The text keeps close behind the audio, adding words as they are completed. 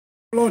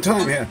A long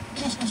time here.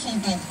 Just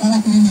received a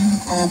bulletin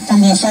from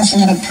the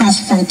Associated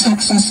Press from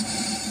Texas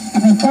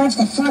that reports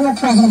that former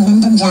President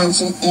Lyndon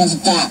Johnson is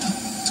dead.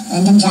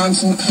 Lyndon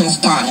Johnson has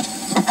died.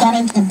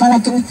 According to the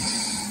bulletin,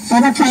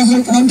 former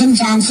President Lyndon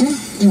Johnson,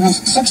 he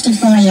was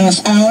 64 years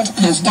old,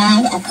 has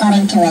died,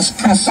 according to his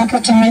press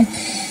secretary.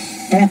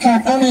 The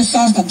report only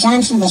says that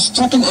Johnson was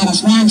stricken at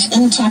his ranch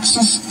in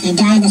Texas. He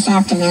died this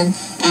afternoon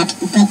at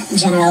Brick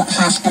General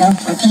Hospital.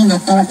 Repeating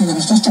that bulletin that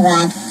has just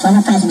arrived, former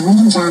President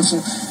Lyndon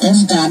Johnson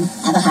is dead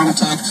of a heart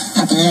attack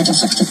at the age of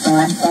 64.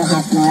 We'll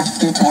have more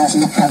details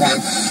in the program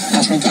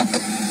as we get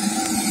them.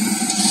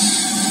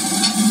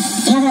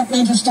 The other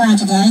major story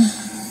today,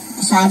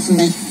 aside from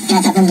the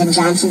death of Lyndon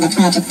Johnson, the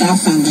tragic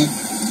death and the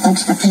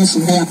hopes for peace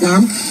in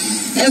Vietnam,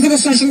 is the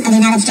decision of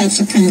the United States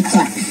Supreme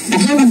Court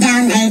that handed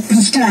down a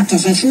historic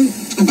decision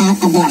about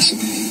abortion.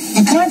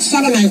 The court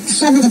said in a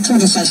 7-2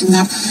 decision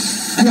that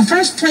in the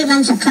first 3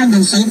 months of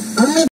pregnancy, only